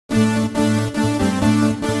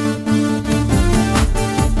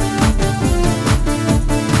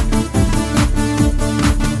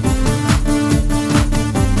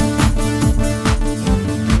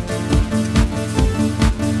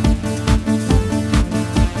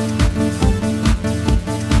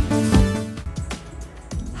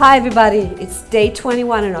Hi everybody, it's day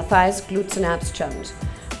 21 in our thighs, glutes and abs challenge.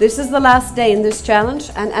 This is the last day in this challenge,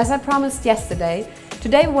 and as I promised yesterday,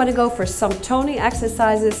 today we want to go for some toning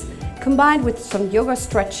exercises combined with some yoga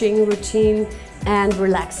stretching routine and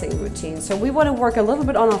relaxing routine. So we want to work a little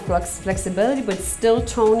bit on our flexibility but still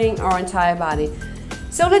toning our entire body.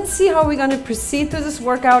 So let's see how we're going to proceed through this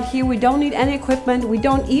workout here. We don't need any equipment, we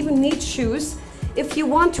don't even need shoes. If you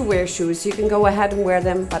want to wear shoes, you can go ahead and wear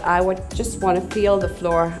them, but I would just want to feel the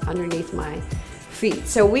floor underneath my feet.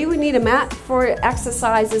 So we would need a mat for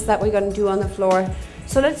exercises that we're going to do on the floor.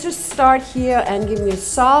 So let's just start here and give me a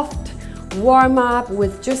soft warm up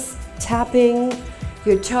with just tapping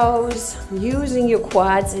your toes, using your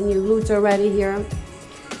quads and your glutes already here.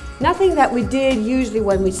 Nothing that we did usually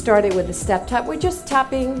when we started with the step tap. We're just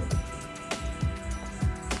tapping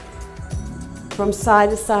from side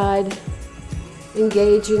to side,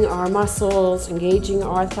 engaging our muscles, engaging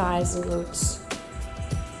our thighs and glutes.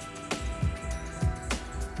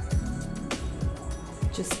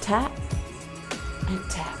 Just tap and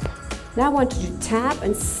tap. Now I want you to tap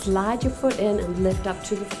and slide your foot in and lift up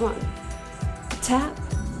to the front. Tap,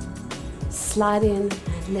 slide in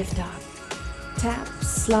and lift up. Tap,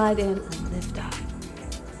 slide in and lift up.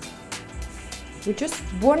 We just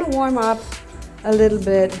want to warm up a little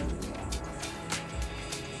bit.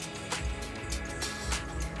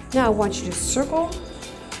 Now I want you to circle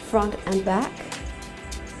front and back.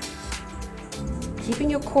 Keeping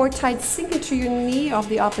your core tight, sink into your knee of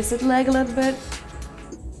the opposite leg a little bit.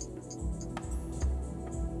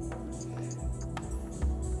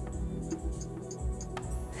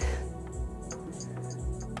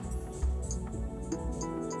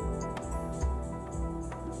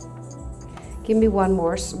 Give me one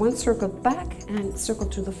circle back and circle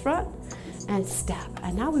to the front and step.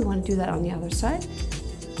 And now we want to do that on the other side.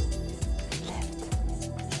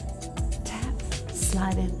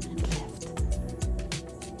 Slide in and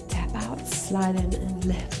lift. Tap out, slide in and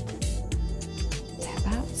lift. Tap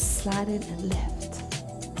out, slide in and lift.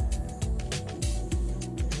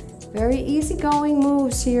 Very easygoing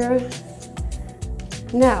moves here.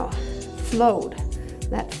 Now, float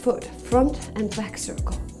that foot, front and back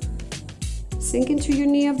circle. Sink into your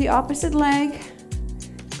knee of the opposite leg.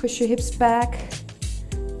 Push your hips back.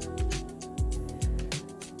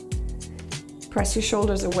 Press your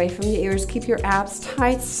shoulders away from your ears. Keep your abs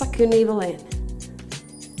tight. Suck your navel in.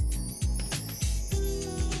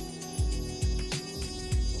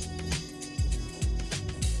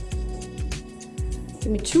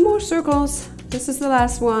 Give me 2 more circles. This is the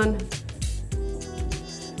last one.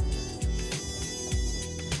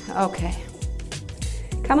 Okay.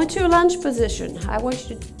 Come into a lunge position. I want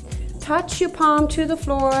you to touch your palm to the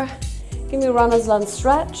floor. Give me a runner's lunge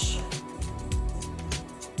stretch.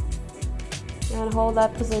 And hold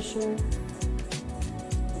that position.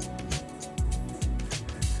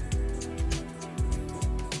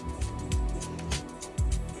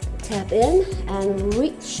 Tap in and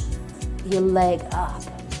reach your leg up.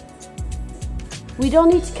 We don't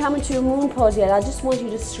need to come into a moon pose yet. I just want you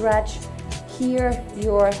to stretch here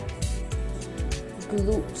your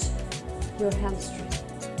glute, your hamstring.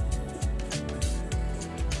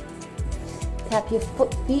 Tap your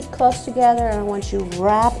feet close together, and I want you to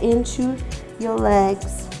wrap into your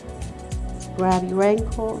legs. Grab your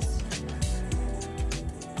ankles.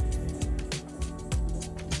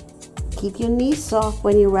 Keep your knees soft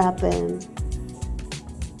when you wrap in.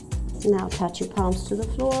 Now touch your palms to the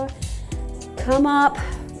floor. Come up,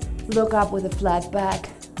 look up with a flat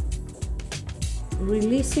back.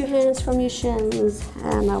 Release your hands from your shins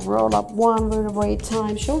and now roll up one vertebrae at a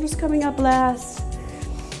time. Shoulders coming up last.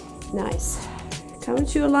 Nice. Come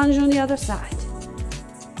into a lunge on the other side.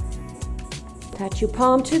 Touch your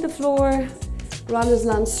palm to the floor. Runner's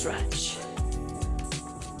lunge stretch.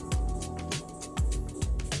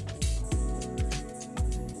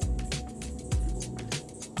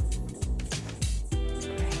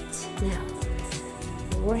 Great. Now,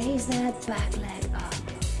 raise that back leg up.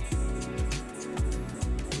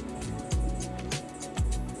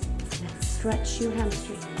 Let's stretch your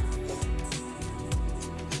hamstring.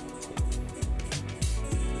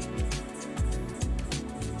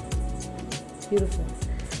 Beautiful.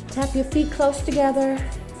 Tap your feet close together.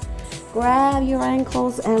 Grab your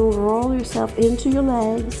ankles and roll yourself into your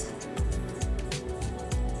legs.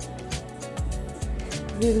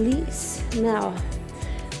 Release. Now,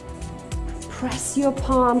 press your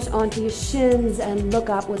palms onto your shins and look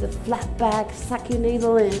up with a flat back. Suck your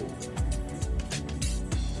navel in.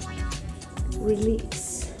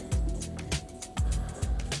 Release.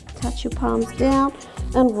 Touch your palms down.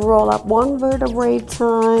 And roll up one vertebrae at a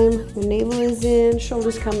time. The navel is in,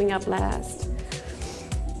 shoulders coming up last.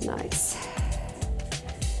 Nice.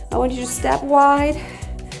 I want you to step wide,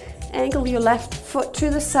 angle your left foot to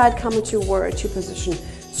the side, come into warrior two position.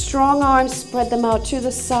 Strong arms, spread them out to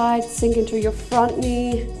the side, sink into your front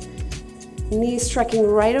knee. Knees tracking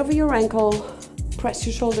right over your ankle. Press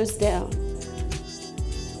your shoulders down.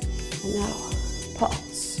 And now,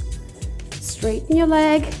 pause. Straighten your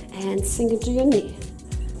leg and sink into your knee.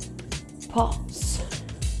 Pause.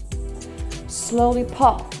 Slowly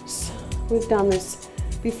pause. We've done this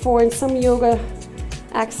before in some yoga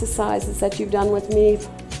exercises that you've done with me,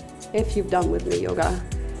 if you've done with me yoga.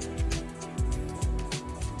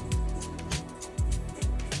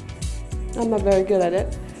 I'm not very good at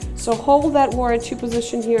it. So hold that warrior two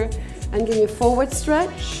position here and give me a forward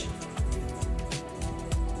stretch.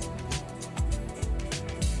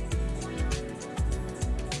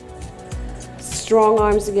 Strong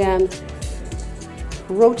arms again.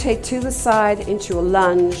 Rotate to the side into a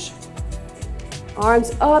lunge.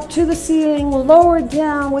 Arms up to the ceiling, lower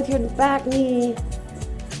down with your back knee.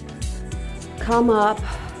 Come up.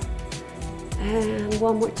 And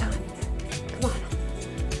one more time. Come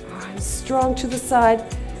on. Arms strong to the side.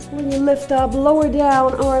 When you lift up, lower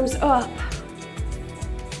down, arms up.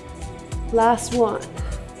 Last one.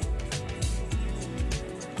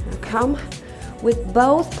 Now come with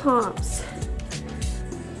both palms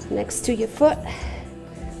next to your foot.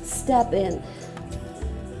 Step in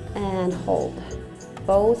and hold.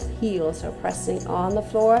 Both heels are pressing on the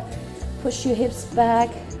floor. Push your hips back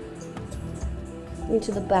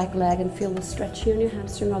into the back leg and feel the stretch here in your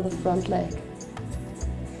hamstring or the front leg.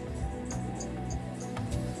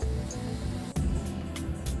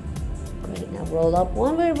 Great, now roll up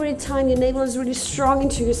one vertebra at a time. Your navel is really strong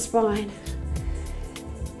into your spine.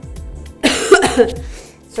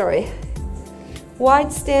 Sorry.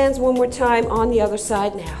 Wide stance one more time on the other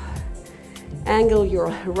side now. Angle your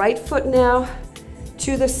right foot now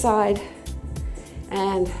to the side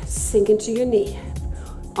and sink into your knee.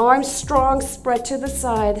 Arms strong, spread to the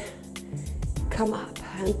side. Come up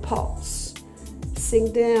and pulse.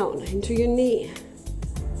 Sink down into your knee.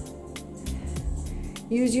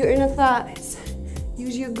 Use your inner thighs.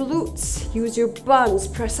 Use your glutes. Use your buns.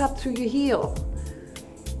 Press up through your heel.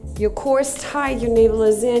 Your core is tight, your navel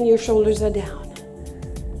is in, your shoulders are down.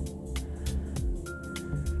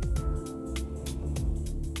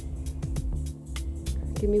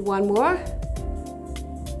 Give me one more.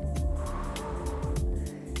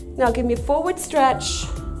 Now give me a forward stretch.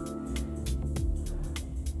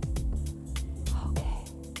 Okay.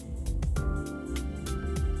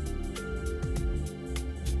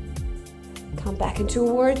 Come back into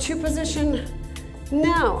a warrior two position.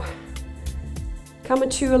 Now, come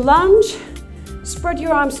into a lunge. Spread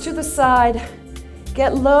your arms to the side.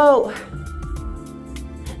 Get low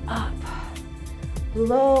and up.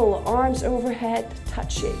 Low, arms overhead,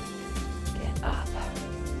 touching. Get up.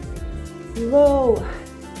 Low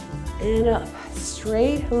and up.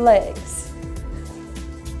 Straight legs.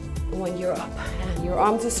 When you're up, and your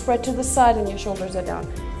arms are spread to the side and your shoulders are down.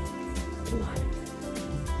 Come on.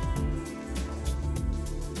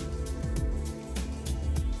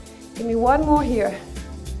 Give me one more here.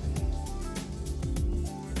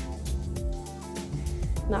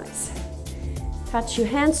 Nice. Touch your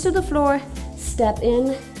hands to the floor. Step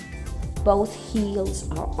in. Both heels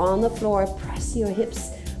are on the floor. Press your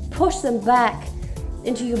hips. Push them back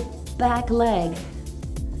into your back leg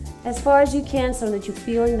as far as you can so that you're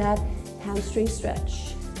feeling that hamstring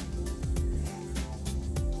stretch.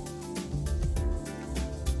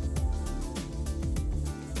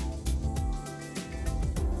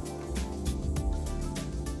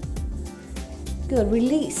 Good,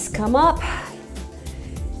 release, come up.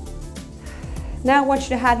 Now I want you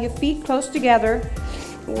to have your feet close together.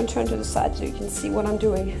 I'm going to turn to the side so you can see what I'm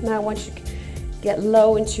doing. Now I want you to get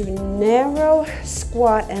low into a narrow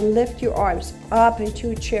squat and lift your arms up into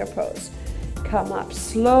a chair pose. Come up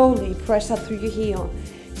slowly, press up through your heel.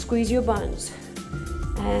 Squeeze your buns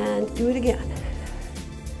and do it again.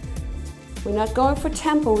 We're not going for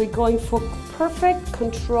tempo, we're going for perfect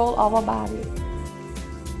control of our body.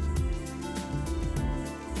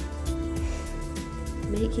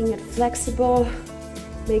 Making it flexible,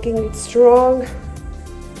 making it strong.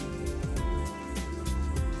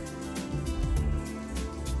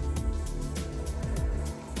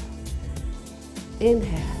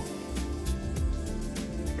 Inhale.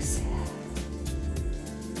 Exhale.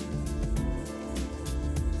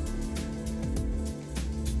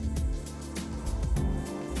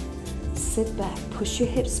 Sit back. Push your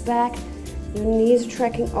hips back. Your knees are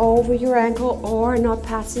tracking over your ankle or not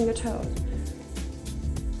passing your toes.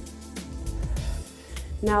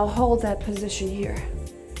 Now hold that position here.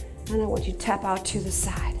 And I want you to tap out to the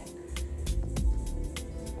side.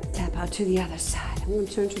 Out to the other side. I'm going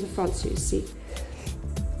to turn to the front so you see.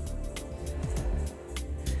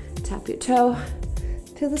 Tap your toe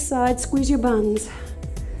to the side, squeeze your buns.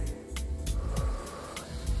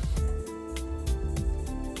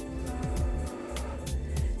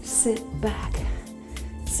 Sit back,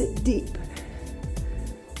 sit deep.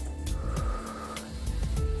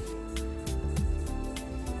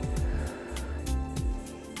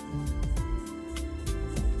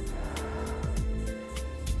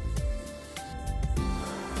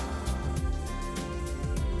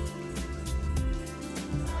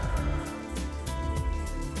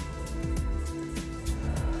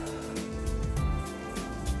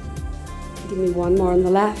 Give me one more on the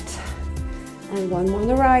left and one more on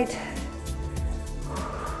the right.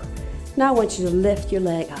 Now I want you to lift your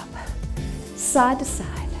leg up, side to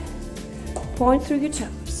side. Point through your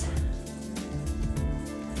toes.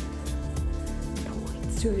 Point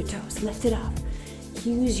through your toes, lift it up.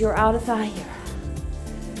 Use your outer thigh here.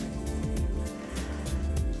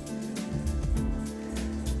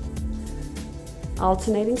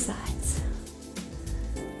 Alternating sides.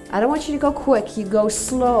 I don't want you to go quick, you go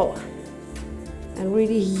slow. And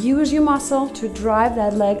really use your muscle to drive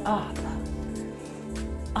that leg up,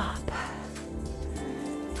 up,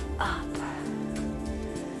 up,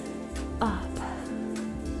 up,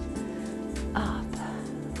 up.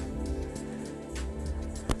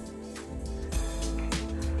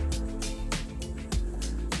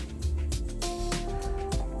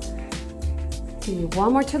 Give me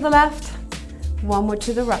one more to the left, one more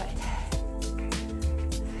to the right.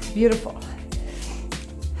 Beautiful.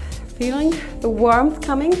 Feeling the warmth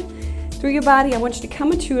coming through your body. I want you to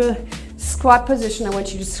come into a squat position. I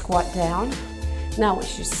want you to squat down. Now I want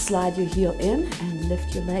you to slide your heel in and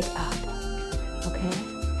lift your leg up. Okay?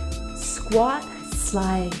 Squat,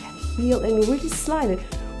 slide, heel in, really slide it.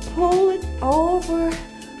 Pull it over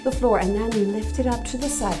the floor and then lift it up to the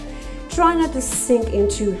side. Try not to sink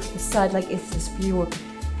into the side like if you were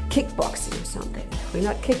kickboxing or something. We're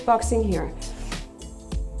not kickboxing here.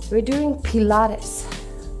 We're doing Pilates.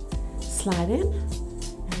 Slide in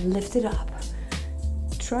and lift it up.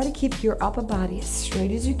 Try to keep your upper body as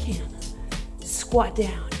straight as you can. Squat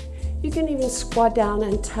down. You can even squat down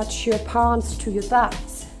and touch your palms to your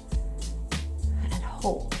thighs. And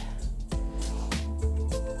hold.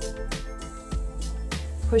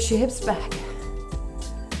 Push your hips back.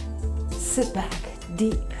 Sit back,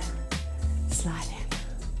 deep. Slide in.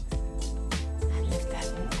 And lift that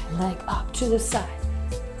leg up to the side.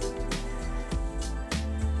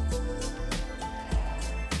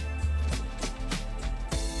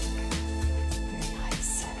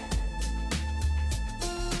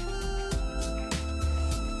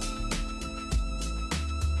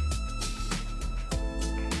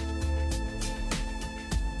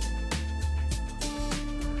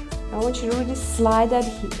 I want you to really slide that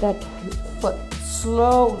foot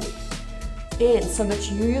slowly in so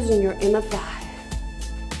that you're using your inner thigh.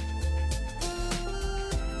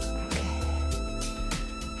 Okay.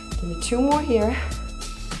 Give me two more here.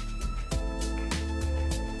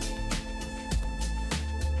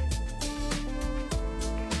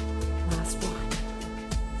 Last one.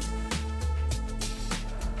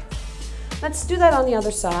 Let's do that on the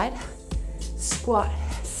other side. Squat,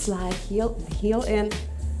 slide, heel in.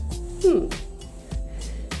 And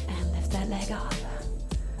lift that leg up.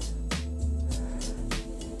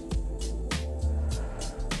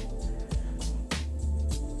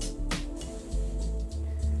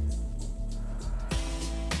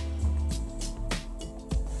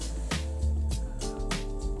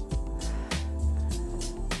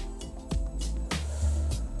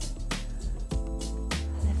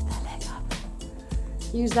 Lift that leg up.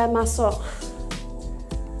 Use that muscle.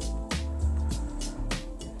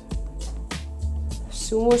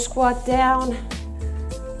 Sumo squat down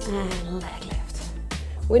and leg lift.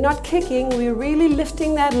 We're not kicking, we're really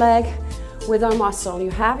lifting that leg with our muscle.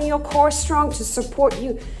 You're having your core strong to support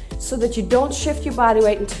you so that you don't shift your body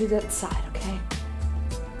weight into that side, okay?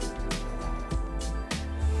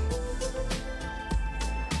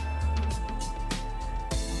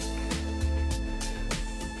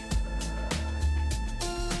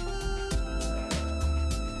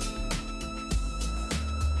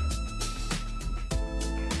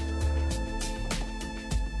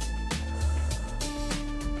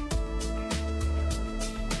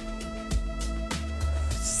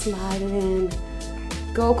 Slide it in,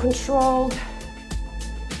 go controlled,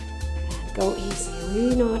 and go easy.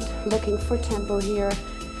 We're not looking for tempo here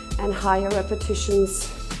and higher repetitions.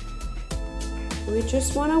 We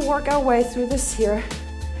just want to work our way through this here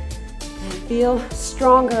and feel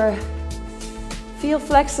stronger, feel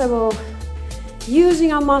flexible,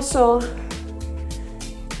 using our muscle.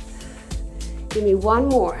 Give me one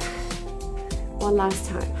more. One last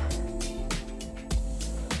time.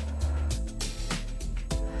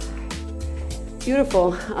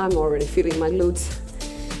 Beautiful. I'm already feeling my glutes.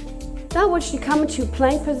 Now once you come into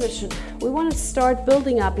plank position, we want to start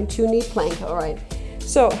building up into knee plank, all right?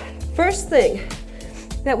 So first thing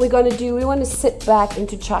that we're going to do, we want to sit back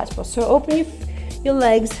into child's pose. So open your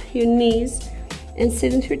legs, your knees, and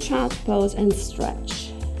sit into child's pose and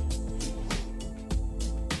stretch.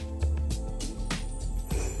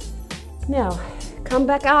 Now, come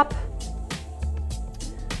back up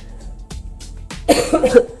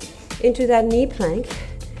into that knee plank.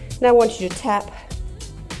 Now I want you to tap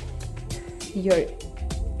your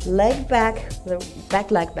leg back, the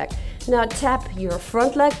back leg back. Now tap your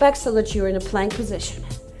front leg back so that you're in a plank position.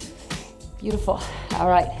 Beautiful. All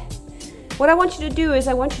right. What I want you to do is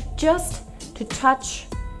I want you just to touch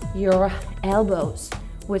your elbows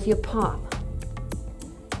with your palm.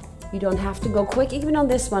 You don't have to go quick even on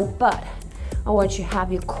this one, but I want you to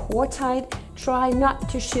have your core tight. Try not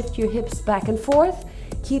to shift your hips back and forth.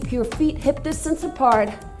 Keep your feet hip distance apart.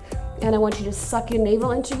 And I want you to suck your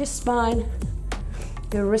navel into your spine.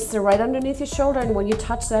 Your wrists are right underneath your shoulder, and when you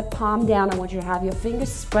touch that palm down, I want you to have your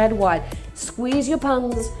fingers spread wide. Squeeze your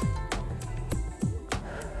palms.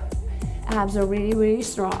 Abs are really, really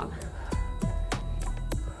strong.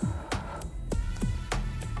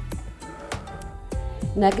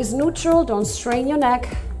 Neck is neutral, don't strain your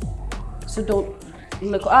neck. So don't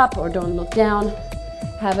look up or don't look down.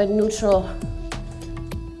 Have it neutral.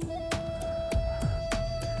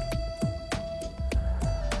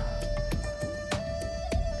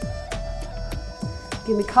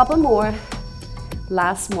 Give me a couple more.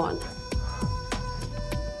 Last one.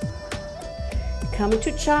 Come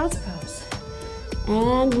into child's pose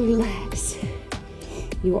and relax.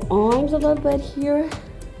 Your arms a little bit here.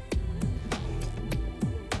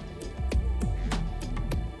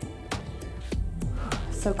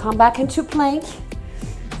 So come back into plank,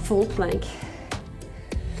 full plank.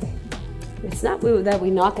 It's not that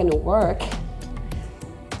we're not going to work.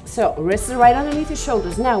 So wrists are right underneath your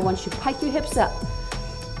shoulders. Now once you pike your hips up,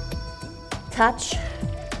 touch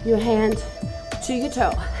your hand to your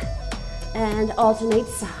toe and alternate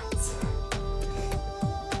sides.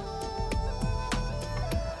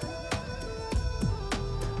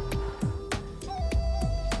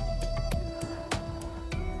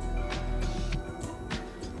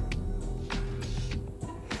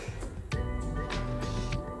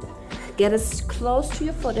 Get as close to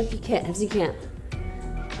your foot as you can.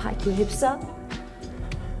 Pike your hips up.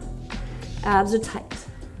 Abs are tight.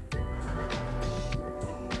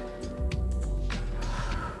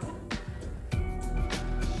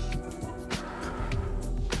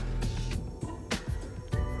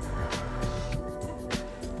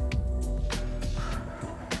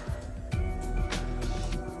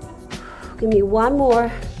 Give me one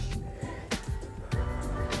more.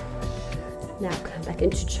 Now come back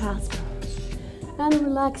into child's pose and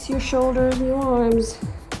relax your shoulders and your arms.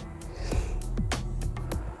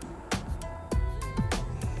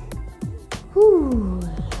 Whew.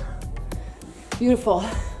 Beautiful.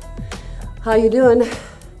 How you doing?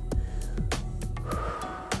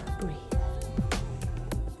 Breathe.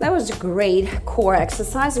 That was a great core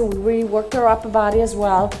exercise, and we really worked our upper body as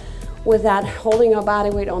well with that, holding our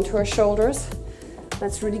body weight onto our shoulders.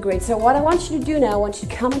 That's really great. So what I want you to do now, I want you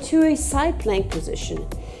to come into a side plank position.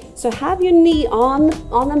 So have your knee on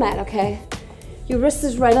the mat, okay? Your wrist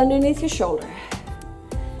is right underneath your shoulder.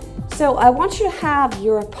 So I want you to have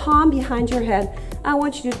your palm behind your head. I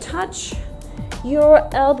want you to touch your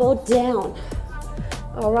elbow down,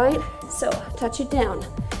 all right? So touch it down.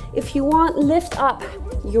 If you want, lift up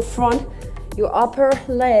your upper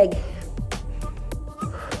leg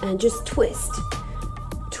and just twist,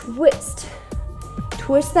 twist.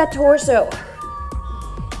 Twist that torso.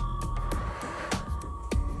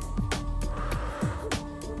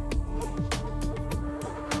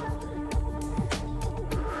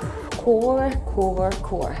 Core, core,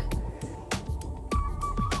 core.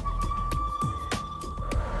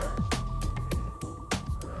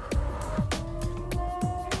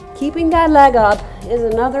 Keeping that leg up is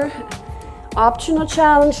another optional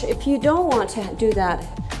challenge. If you don't want to do that,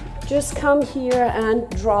 just come here and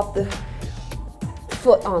drop the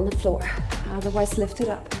foot on the floor. Otherwise, lift it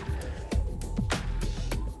up.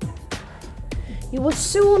 You will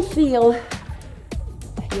soon feel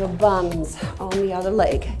your buns on the other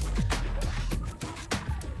leg.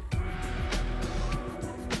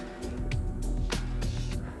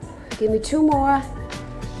 Give me two more.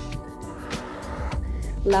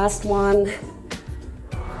 Last one.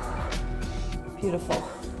 Beautiful.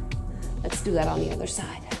 Let's do that on the other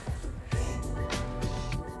side.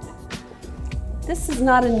 This is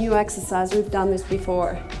not a new exercise. We've done this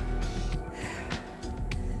before.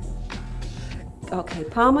 Okay,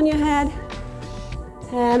 palm on your head.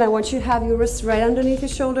 And I want you to have your wrist right underneath your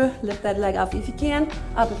shoulder. Lift that leg up if you can,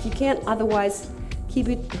 up if you can't. Otherwise, keep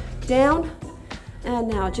it down. And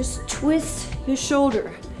now just twist your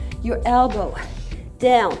shoulder, your elbow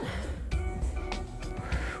down.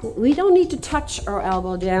 We don't need to touch our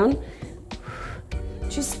elbow down.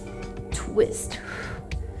 Just twist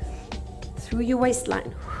through your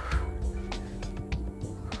waistline.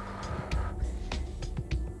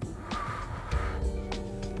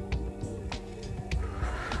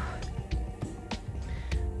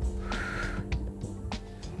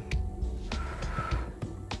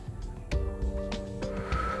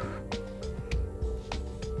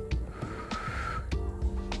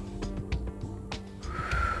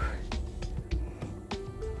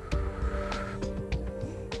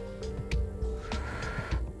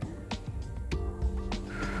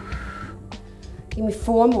 Give me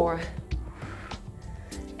 4 more.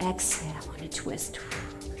 Exhale, I want to twist.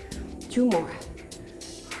 2 more.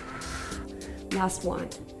 Last one.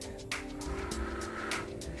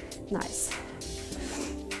 Nice.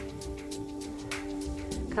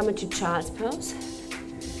 Come into child's pose.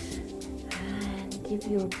 And give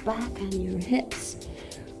your back and your hips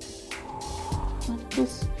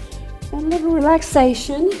a little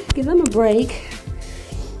relaxation. Give them a break.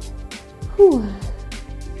 Whew.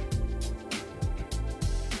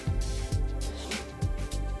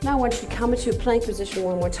 Now I want you to come into a plank position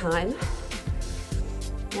one more time.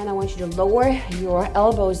 And I want you to lower your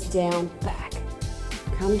elbows down back.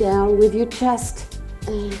 Come down with your chest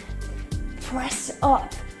and press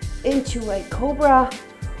up into a cobra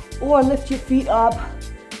or lift your feet up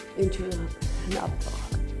into an up dog.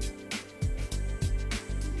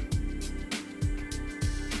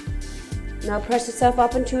 Now press yourself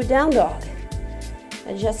up into a down dog.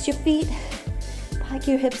 Adjust your feet, pike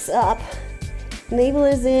your hips up. Navel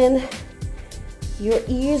is in, your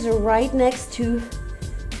ears are right next to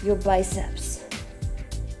your biceps.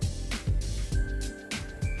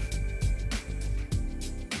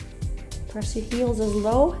 Press your heels as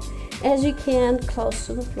low as you can, close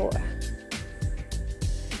to the floor.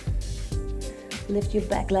 Lift your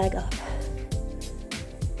back leg up.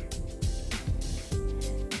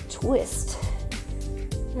 Twist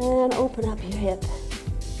and open up your hip.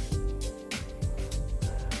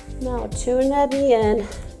 Now turn that knee in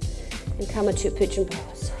and come into a pigeon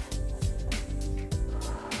pose.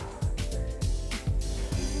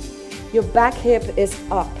 Your back hip is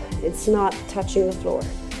up, it's not touching the floor.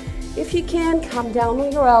 If you can, come down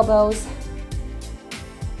on your elbows.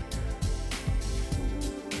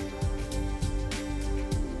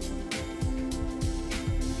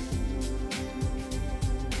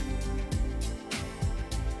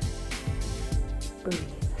 Breathe.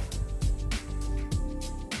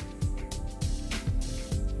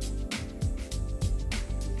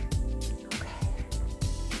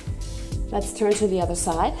 Let's turn to the other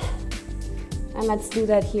side, and let's do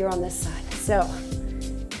that here on this side. So,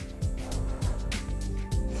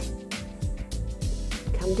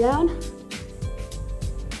 come down,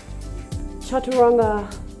 chaturanga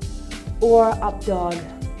or up dog.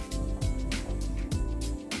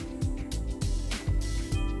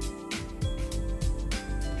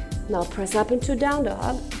 Now press up into down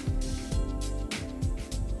dog.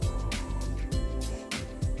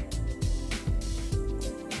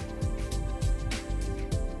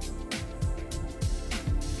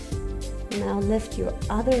 Now lift your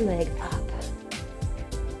other leg up.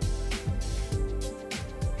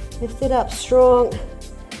 Lift it up strong.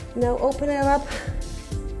 Now open it up.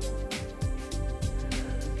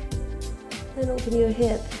 And open your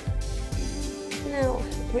hip. Now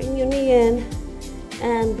bring your knee in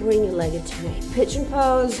and bring your leg into a pigeon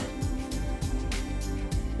pose.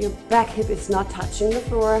 Your back hip is not touching the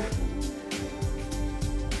floor.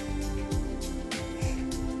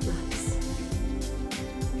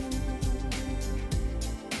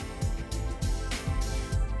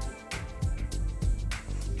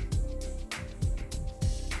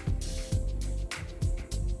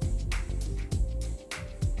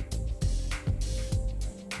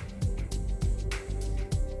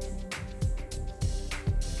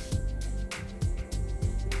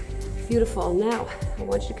 Beautiful. Now, I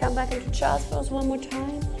want you to come back into child's pose one more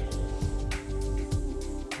time.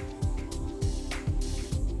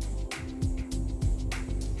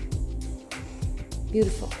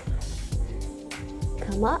 Beautiful.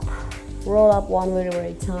 Come up, roll up one vertebra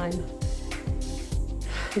at a time.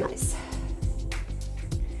 Nice.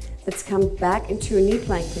 Let's come back into a knee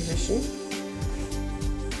plank position.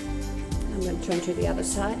 I'm going to turn to the other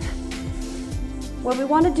side. What we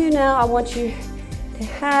want to do now, I want you to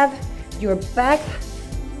have your back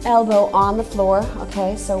elbow on the floor,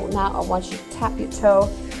 okay? So now I want you to tap your toe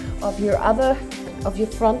of your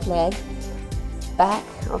front leg back,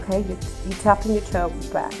 okay? You're tapping your toe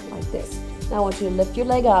back like this. Now I want you to lift your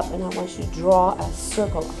leg up and I want you to draw a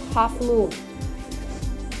circle, a half moon,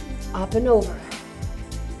 up and over.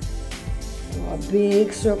 Draw a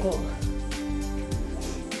big circle.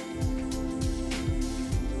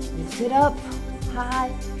 Lift it up,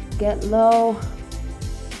 high, get low.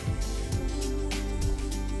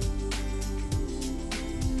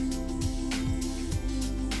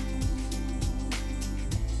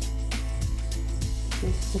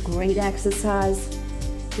 This is a great exercise.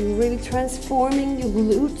 You're really transforming your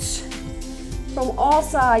glutes from all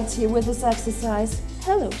sides here with this exercise.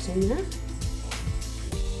 Hello, Sonia.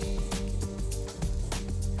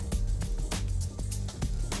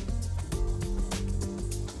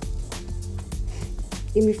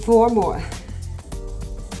 Give me 4 more.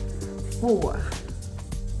 4,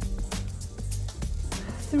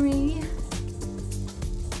 3,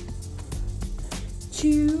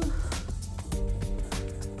 2,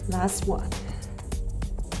 last one.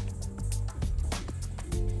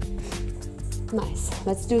 Nice.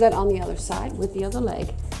 Let's do that on the other side with the other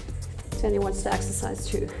leg. Sonia wants to exercise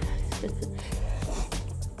too.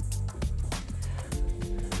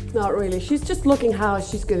 Not really. She's just looking how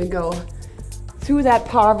she's going to go through that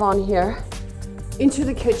paravon here into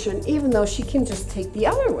the kitchen, even though she can just take the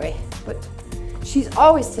other way. But she's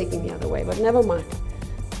always taking the other way, but never mind.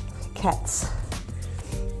 Cats.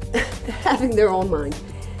 They're having their own mind.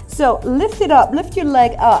 So lift it up, lift your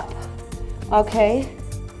leg up, okay?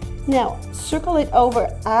 Now circle it over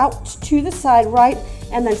out to the side, right,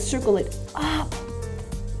 and then circle it up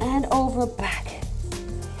and over back.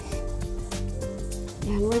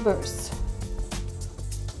 And reverse.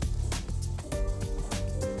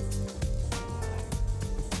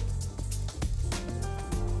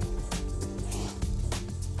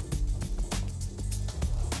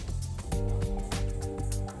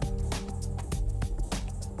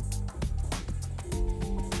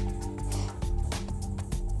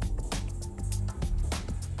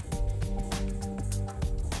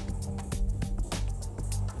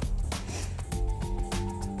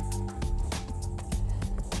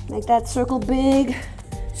 Make that circle big,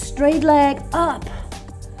 straight leg up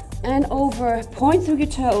and over. Point through your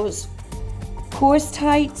toes. Core's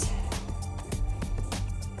tight.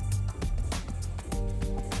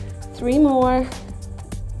 3 more.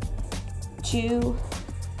 2.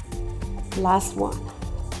 Last one.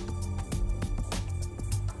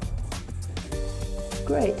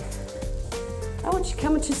 Great. I want you to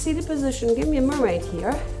come into seated position. Give me a mermaid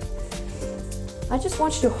here. I just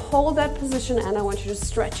want you to hold that position and I want you to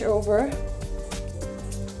stretch over.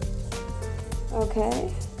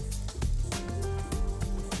 Okay.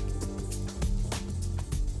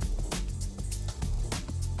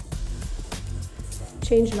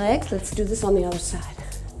 Change legs. Let's do this on the other side.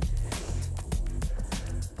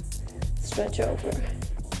 Stretch over.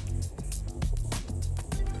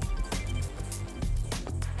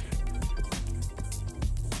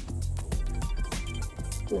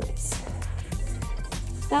 Nice.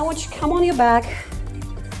 Now I want you to come on your back,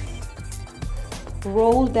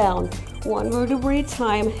 roll down, 1 vertebrae at a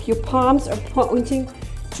time. Your palms are pointing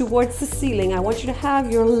towards the ceiling. I want you to have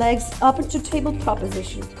your legs up into tabletop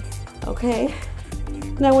position, okay?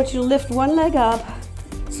 Now I want you to lift one leg up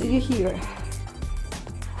so you're here.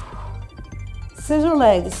 Scissor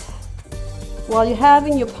legs. While you're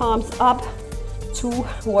having your palms up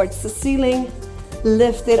towards the ceiling,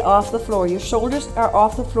 lift it off the floor. Your shoulders are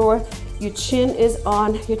off the floor. Your chin is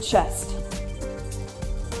on your chest.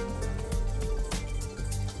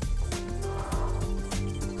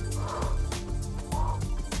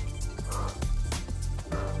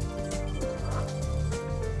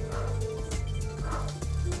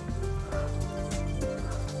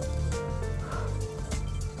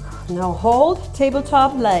 Now hold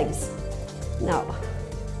tabletop legs. Now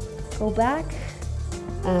go back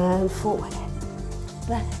and forward,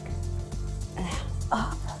 back and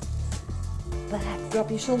up. Back, drop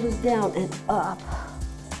your shoulders down and up.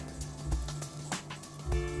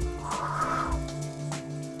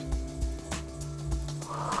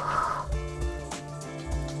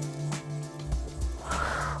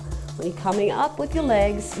 When you're coming up with your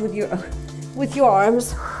legs, with your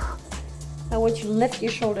arms, I want you to lift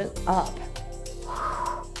your shoulders up.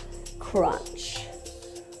 Crunch.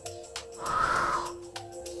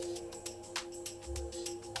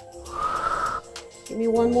 Give me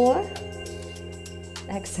one more.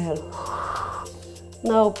 Exhale.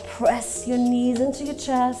 Now press your knees into your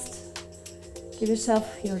chest. Give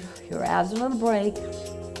yourself, your abs a little break.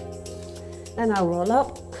 And now roll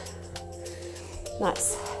up.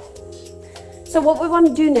 Nice. So what we want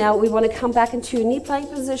to do now, we want to come back into a knee plank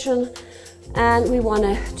position, and we want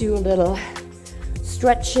to do a little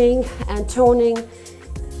stretching and toning.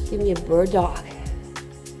 Give me a bird dog.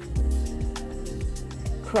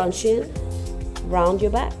 Crunch in, round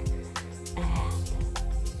your back,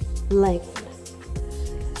 and lengthen.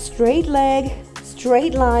 Straight leg,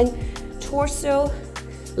 straight line, torso,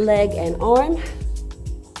 leg and arm.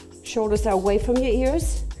 Shoulders are away from your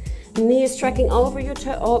ears. Knee is tracking over your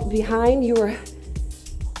toe, behind your,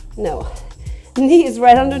 no. Knee is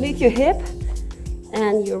right underneath your hip,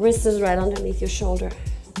 and your wrist is right underneath your shoulder.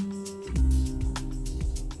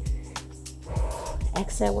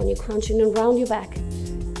 Exhale when you're crunching and round your back.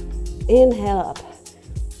 Inhale up.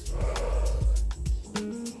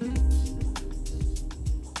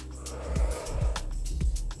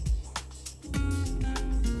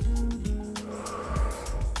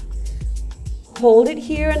 Hold it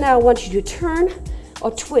here, and now I want you to turn or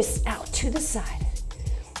twist out to the side,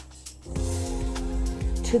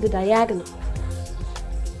 to the diagonal,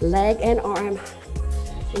 leg and arm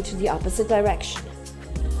into the opposite direction.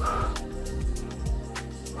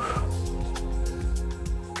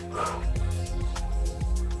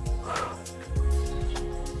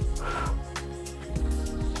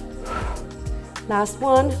 Last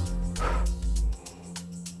one.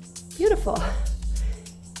 Beautiful.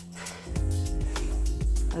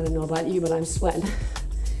 I don't know about you, but I'm sweating.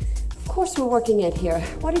 Of course we're working it here.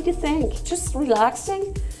 What did you think? Just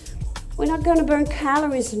relaxing? We're not going to burn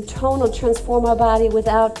calories and tone or transform our body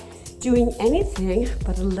without doing anything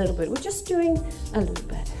but a little bit. We're just doing a little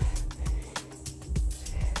bit.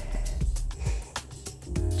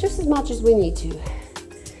 Just as much as we need to.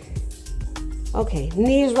 Okay,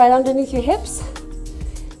 knees right underneath your hips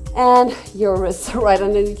and your wrists right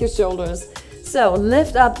underneath your shoulders. So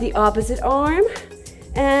lift up the opposite arm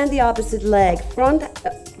and the opposite leg, front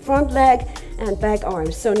leg and back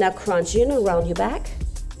arm. So now crunch in around your back,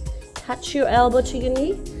 touch your elbow to your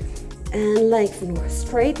knee, and lengthen.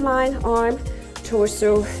 Straight line, arm,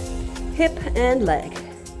 torso, hip and leg.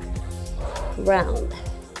 Round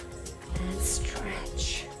and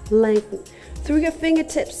stretch, lengthen through your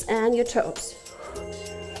fingertips and your toes.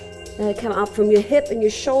 Then come up from your hip and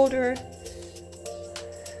your shoulder.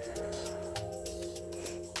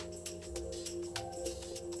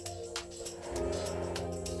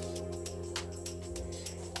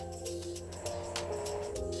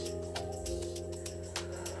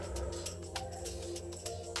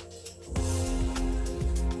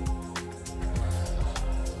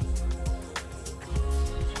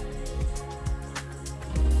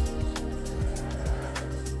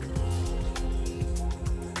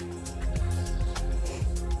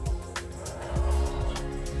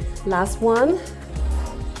 Last one.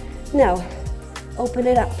 Now, open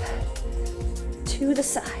it up to the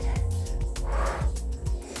side.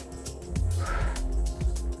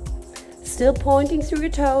 Still pointing through your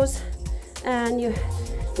toes, and you're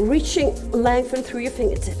reaching, lengthen through your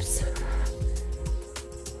fingertips.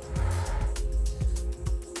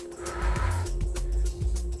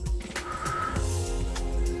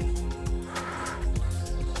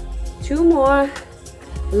 Two more.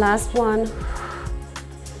 Last one.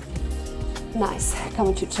 Nice. Come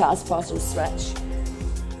into child's pose and stretch.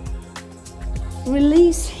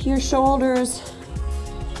 Release your shoulders,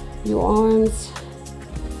 your arms.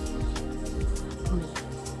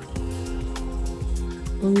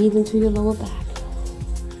 Breathe into your lower back.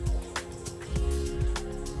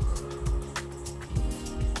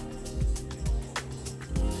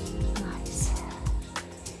 Nice.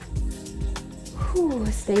 Whew.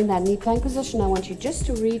 Stay in that knee plank position. I want you just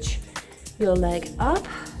to reach your leg up.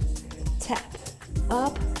 Tap,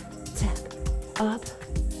 up, tap, up,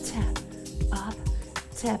 tap, up,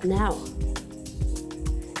 tap. Now,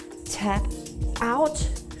 tap out,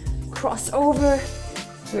 cross over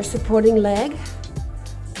your supporting leg,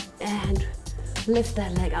 and lift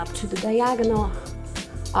that leg up to the diagonal,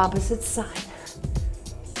 opposite side.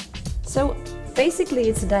 So basically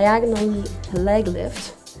it's a diagonal leg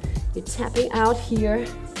lift. You're tapping out here,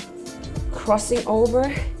 crossing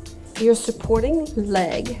over your supporting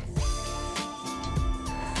leg,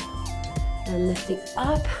 and lifting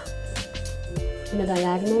up in a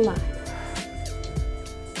diagonal line.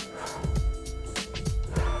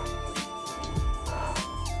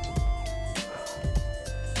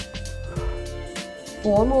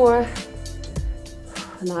 Four more.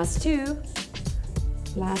 Last two.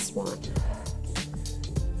 Last one.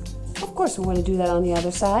 of course, we want to do that on the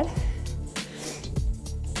other side.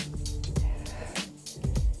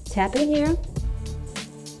 Tap in here.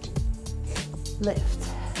 Lift.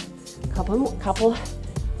 Couple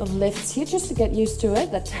of lifts here just to get used to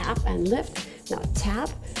it. The tap and lift. Now tap,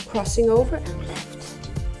 crossing over and lift.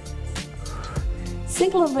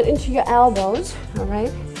 Sink a little bit into your elbows, all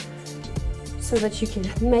right? So that you can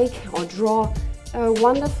make or draw a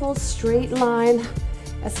wonderful straight line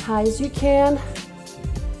as high as you can.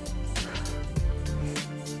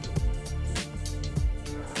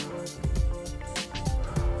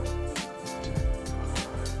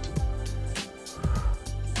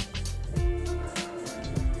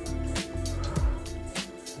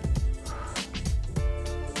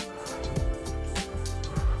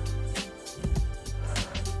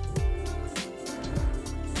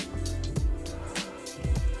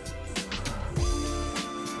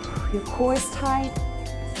 Your core is tight,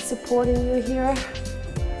 supporting you here.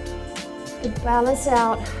 To balance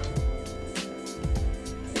out,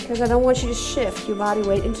 because I don't want you to shift your body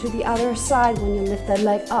weight into the other side when you lift that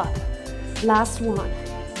leg up. Last one.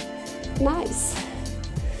 Nice.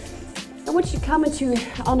 I want you to come into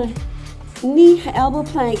on a knee elbow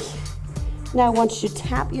plank. Now I want you to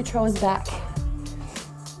tap your toes back.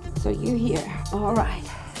 So you're here. All right.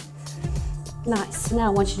 Nice. Now I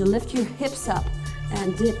want you to lift your hips up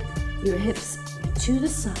and dip your hips to the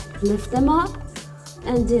side. Lift them up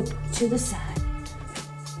and dip to the side.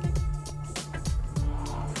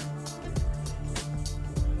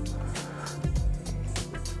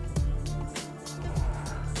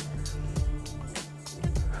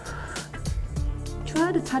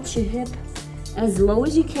 Try to touch your hip as low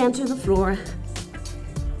as you can to the floor.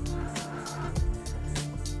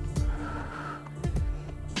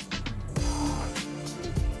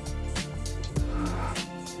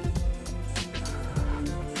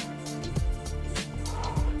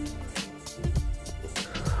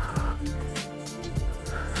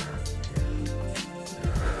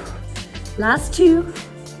 Last two.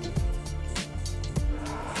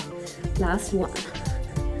 Last one.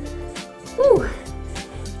 Whew.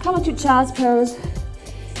 Come into child's pose.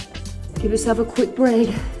 Give yourself a quick break.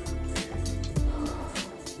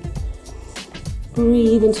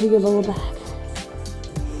 Breathe into your lower back.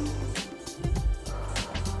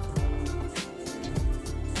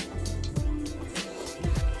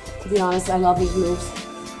 To be honest, I love these moves.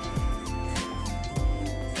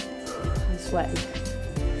 I'm sweating.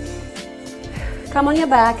 Come on your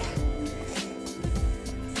back.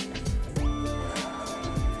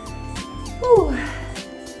 Whew.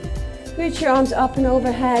 Reach your arms up and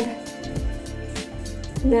overhead.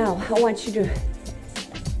 Now, I want you to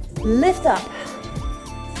lift up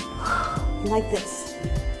like this,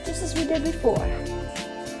 just as we did before.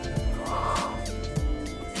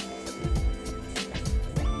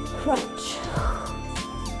 Crunch.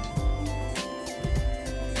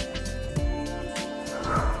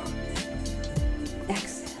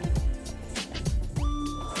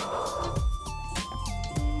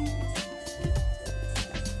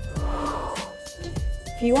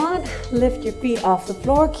 If you want, lift your feet off the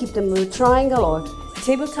floor, keep them in a triangle or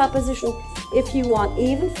tabletop position. If you want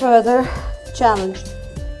even further challenge,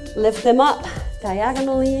 lift them up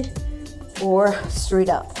diagonally or straight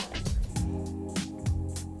up.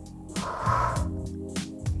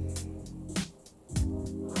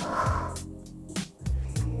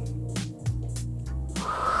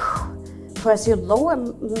 Press your lower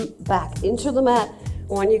back into the mat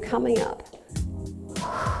when you're coming up.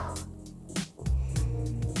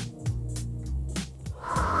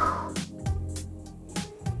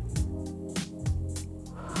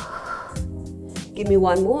 Give me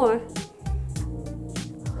one more.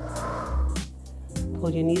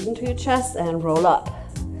 Pull your knees into your chest and roll up.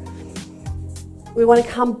 We want to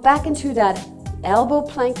come back into that elbow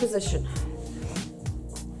plank position.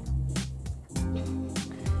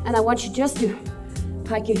 And I want you just to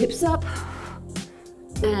pike your hips up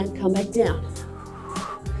and come back down.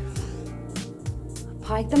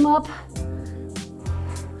 Pike them up,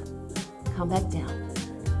 come back down.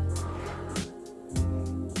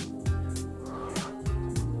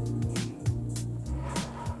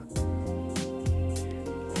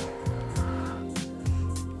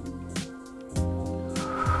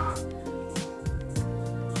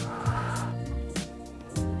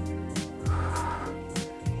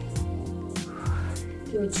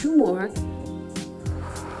 Give me two more.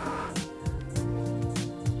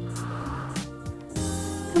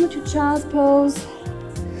 Come into child's pose.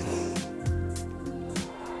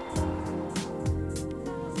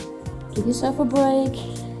 Give yourself a break.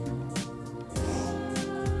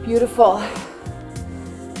 Beautiful.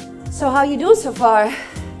 So how are you doing so far?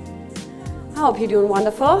 hope you're doing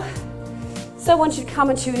wonderful. So I want you to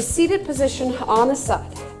come into a seated position on the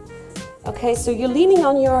side. Okay, so you're leaning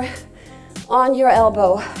on your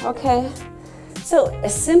elbow, okay? So a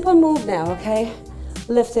simple move now, okay?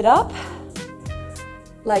 Lift it up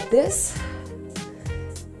like this.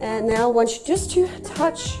 And now I want you just to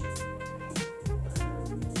touch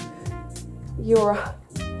your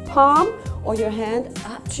palm or your hand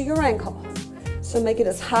up to your ankle. So make it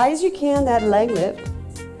as high as you can, that leg lift,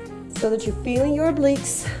 so that you're feeling your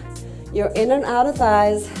obliques, your in and outer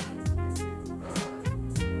thighs.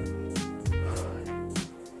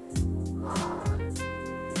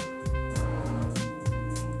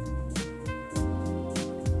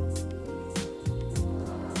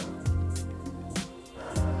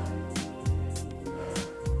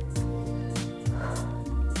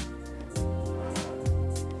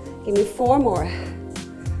 Give me 4 more.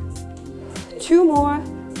 2 more.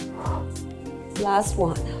 Last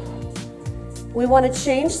one. We want to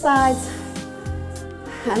change sides.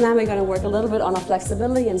 And then we're going to work a little bit on our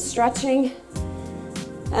flexibility and stretching.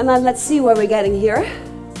 And then let's see where we're getting here.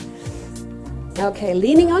 Okay,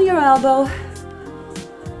 leaning on your elbow.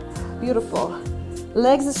 Beautiful.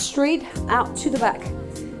 Legs are straight out to the back.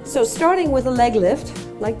 So starting with a leg lift,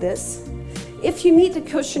 like this. If you need to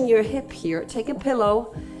cushion your hip here, take a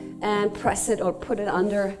pillow and press it or put it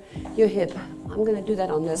under your hip. I'm gonna do that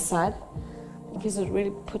on this side because it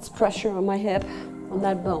really puts pressure on my hip, on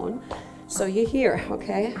that bone. So you're here,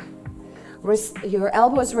 okay? Your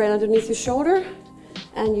elbow is right underneath your shoulder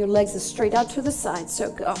and your legs are straight out to the side.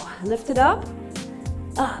 So go, lift it up,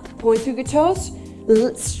 point through your toes,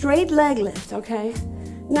 straight leg lift, okay?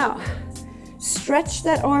 Now, stretch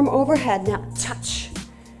that arm overhead. Now touch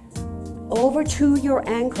over to your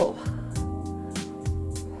ankle.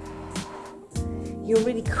 You're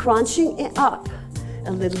really crunching it up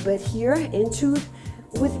a little bit here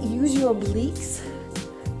use your obliques.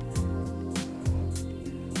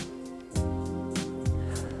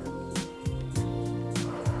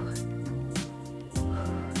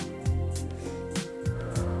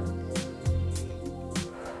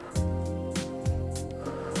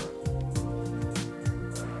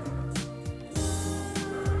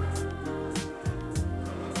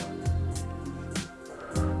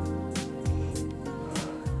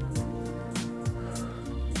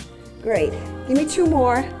 Great. Give me 2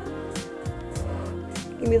 more.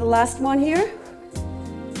 Give me the last one here.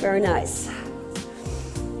 Very nice.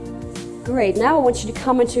 Great. Now I want you to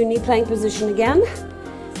come into a knee plank position again.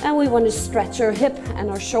 And we want to stretch our hip and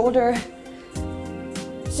our shoulder.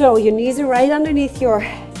 So your knees are right underneath your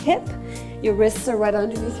hip. Your wrists are right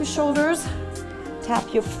underneath your shoulders.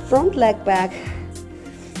 Tap your front leg back.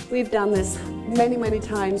 We've done this many, many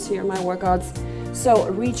times here in my workouts. So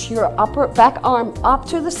reach your upper back arm up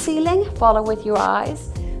to the ceiling, follow with your eyes.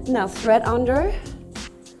 Now thread under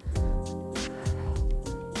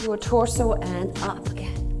your torso and up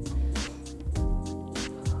again.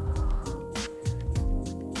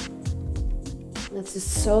 This is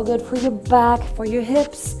so good for your back, for your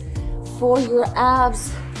hips, for your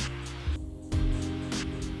abs.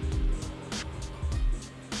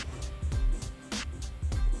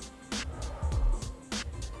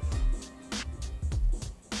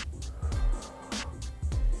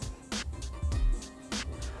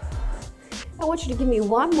 I want you to give me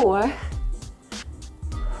 1 more.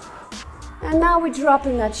 And now we're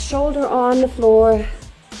dropping that shoulder on the floor.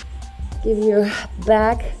 Give your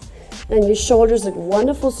back and your shoulders a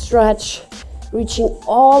wonderful stretch, reaching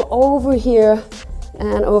all over here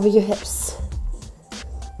and over your hips.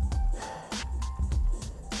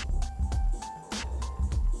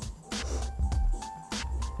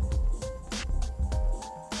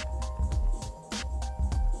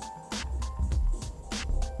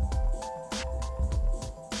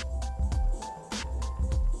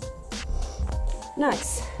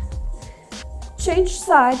 Nice. Change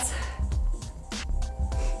sides.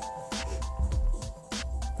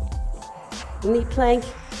 Knee plank.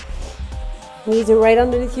 Knees are right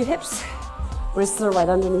underneath your hips. Wrists are right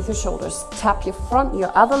underneath your shoulders. Tap your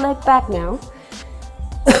other leg back now.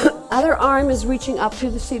 Other arm is reaching up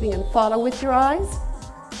to the ceiling and follow with your eyes.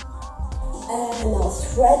 And now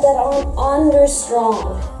thread that arm under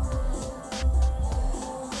strong.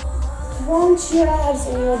 Crunch your abs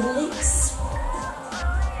and your obliques.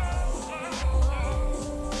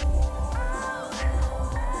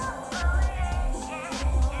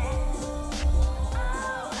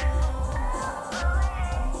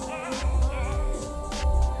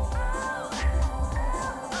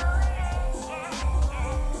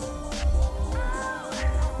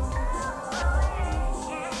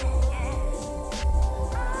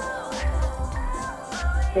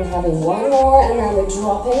 We're having one more, and then we're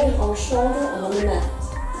dropping our shoulder on the mat.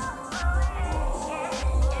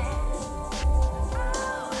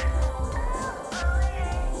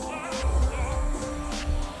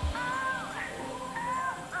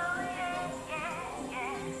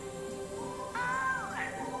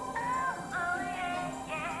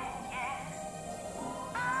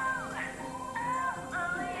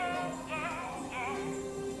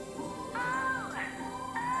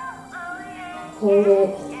 Hold it.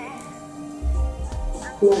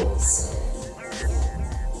 Nice.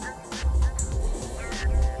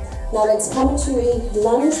 Now let's come to a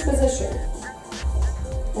lunge position.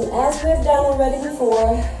 And as we've done already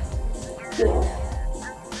before,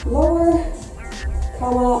 lower,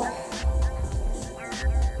 come up,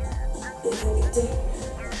 and get down.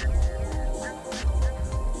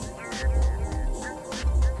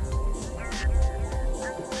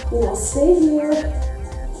 Now stay here.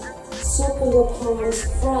 Circle your palms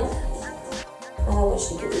front, and I want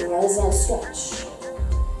you to get your horizontal stretch.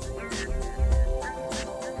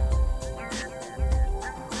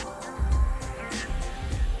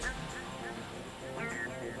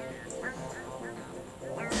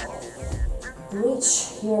 Reach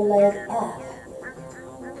your leg up.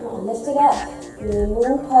 Come on, lift it up. You're in a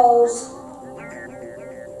moon pose.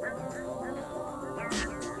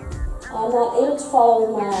 I'm not able to follow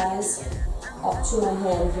with my eyes up to my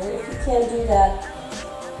hand here. If you can't do that,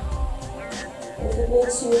 if it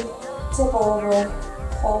makes you tip over,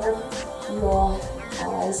 hold your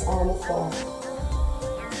eyes on the floor.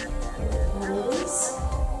 Release.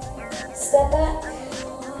 Step back.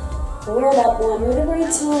 Roll up one vertebrae at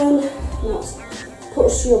a time. Now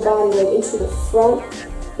push your body weight into the front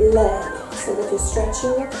leg so that you're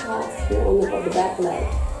stretching your calf here on the back leg.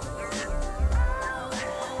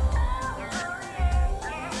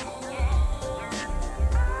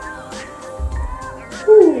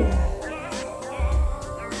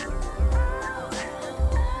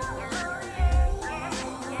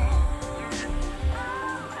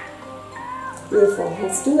 Beautiful.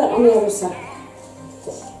 Let's do that on the other side.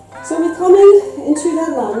 So we're coming into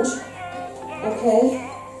that lunge. Okay.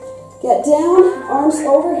 Get down, arms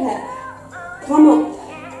overhead. Come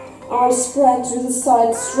up. Arms spread to the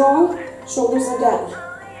side, strong. Shoulders are down.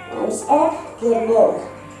 Arms up, get low.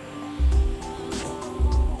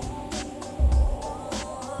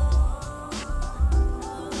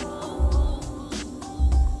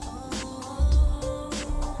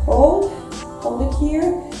 Hold it here.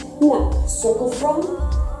 Now, circle front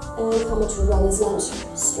and come into runner's lunge.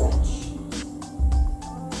 Stretch.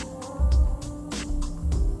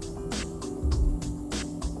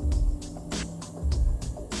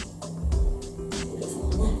 Beautiful.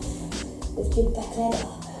 Now, lift your back leg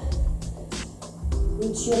up.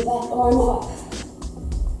 Reach your back arm up.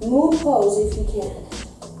 Moon pose if you can.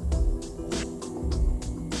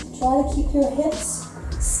 Try to keep your hips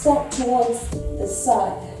stacked towards the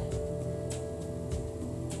side.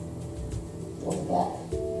 Like that.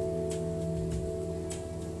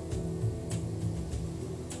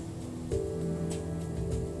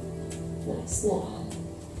 Nice. Now,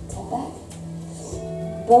 tap back.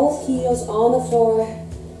 Both heels on the floor.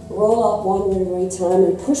 Roll up one vertebrae at a time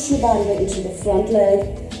and push your body weight into the front leg.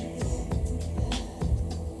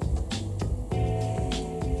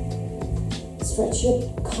 Stretch your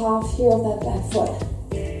calf here of that back foot.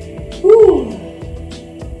 Woo.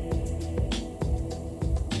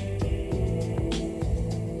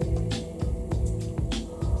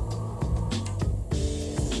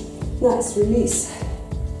 Nice, release.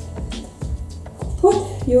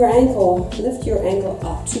 Put your ankle, lift your ankle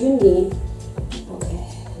up to your knee. Okay,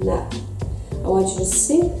 now I want you to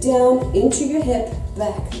sink down into your hip,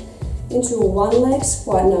 back into a one-leg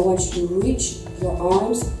squat. And I want you to reach your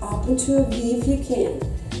arms up into a V if you can.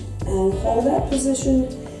 And hold that position.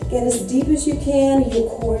 Get as deep as you can. Your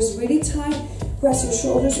core is really tight. Press your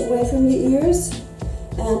shoulders away from your ears.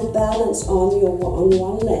 And balance on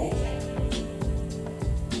one leg.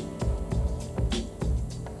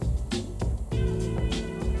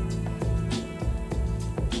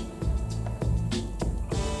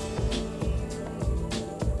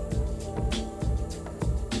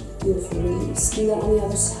 Beautiful, release. Do that on the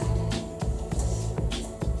other side.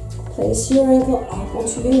 Place your ankle up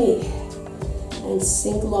onto your knee and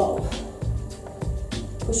sink low.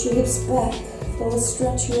 Push your hips back. Feel a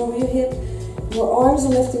stretch here over your hip. Your arms are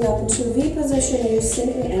lifting up into a V position. You're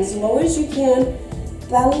sinking as low as you can,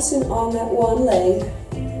 balancing on that one leg.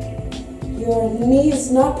 Your knee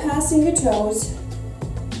is not passing your toes.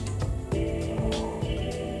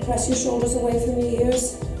 Press your shoulders away from your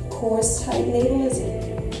ears. Core is tight, navel is in.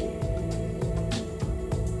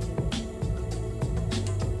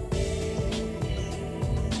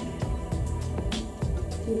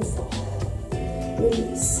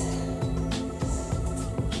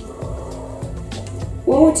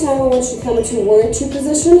 One more time, I want you to come into warrior two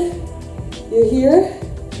position. You're here.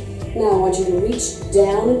 Now I want you to reach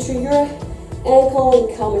down into your ankle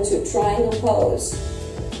and come into a triangle pose.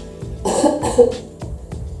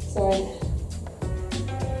 Sorry.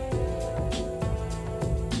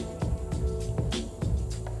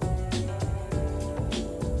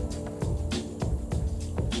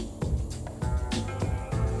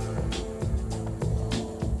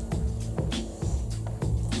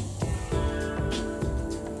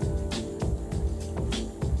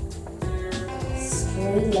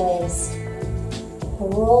 Straight legs.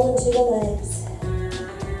 Roll into the legs.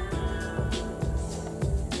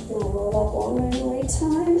 Now roll up one more at a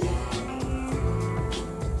time.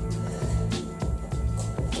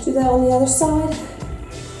 Do that on the other side.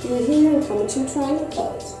 You're here and come into a triangle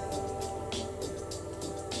pose.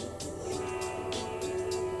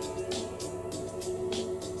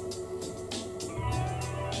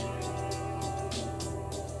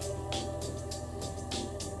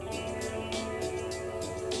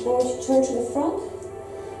 Now I want you to turn to the front.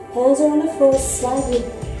 Hands are on the floor, slide your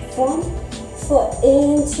front foot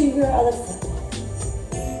into your other foot.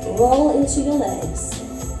 Roll into your legs.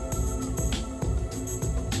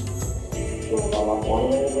 Roll up one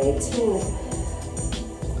leg at a time.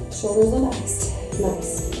 Shoulders relaxed.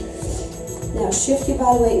 Nice. Now shift your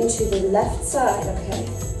body weight into the left side, okay?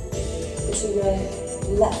 Into your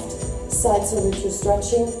left side so that you're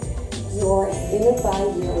stretching your inner thigh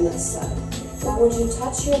here on this side. Now I want you to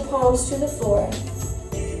touch your palms to the floor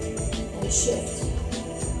and shift.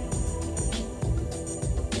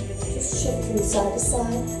 Just shift from side to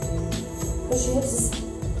side. Push your hips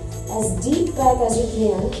as deep back as you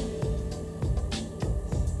can.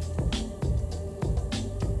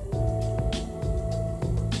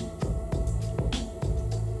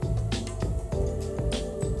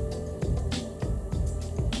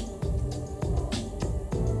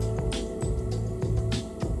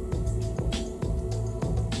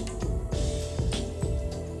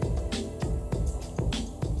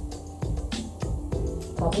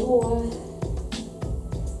 Couple more.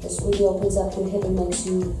 This really opens up your hip and makes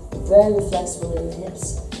you very flexible in the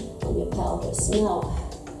hips and your pelvis. Now,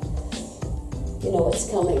 you know what's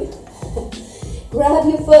coming. Grab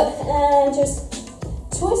your foot and just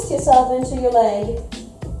twist yourself into your leg.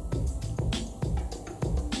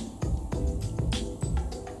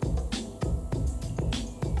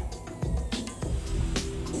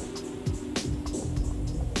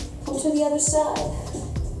 Come to the other side.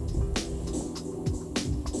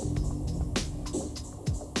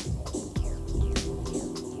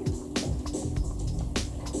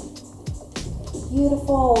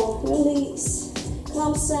 Beautiful. Release.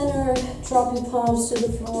 Come center. Drop your palms to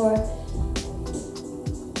the floor.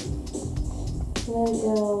 There you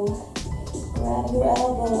go. Grab your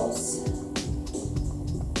elbows.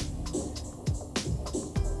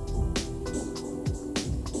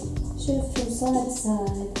 Shift from side to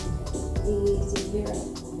side. Easy here.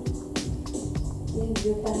 Give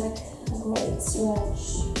your back a great stretch.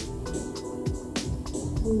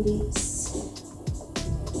 Release.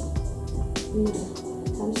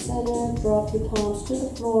 Come center, drop your palms to the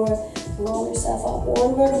floor, roll yourself up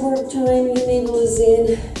one vertebra at a time, your navel is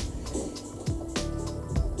in.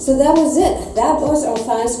 So that was it. That was our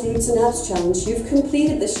thighs, glutes and abs challenge. You've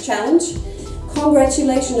completed this challenge.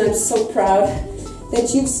 Congratulations, I'm so proud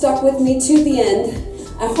that you've stuck with me to the end.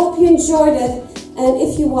 I hope you enjoyed it, and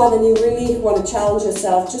if you want and you really want to challenge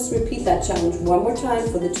yourself, just repeat that challenge one more time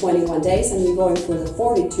for the 21 days, and you're going for the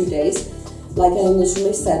 42 days. Like I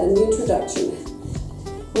initially said in the introduction.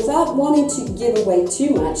 Without wanting to give away too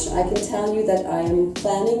much, I can tell you that I am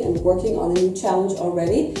planning and working on a new challenge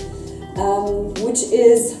already, which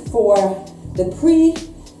is for the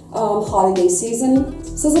pre-holiday season.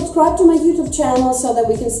 So subscribe to my YouTube channel so that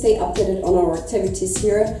we can stay updated on our activities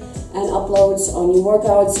here and uploads on new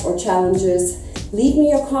workouts or challenges. Leave me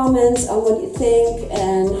your comments on what you think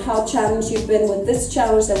and how challenged you've been with this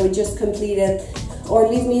challenge that we just completed. Or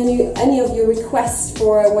leave me any of your requests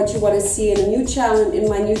for what you want to see in a new challenge, in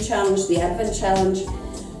my new challenge, the Advent Challenge.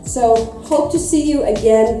 So hope to see you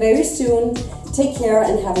again very soon. Take care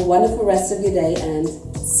and have a wonderful rest of your day, and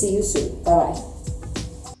see you soon. Bye-bye.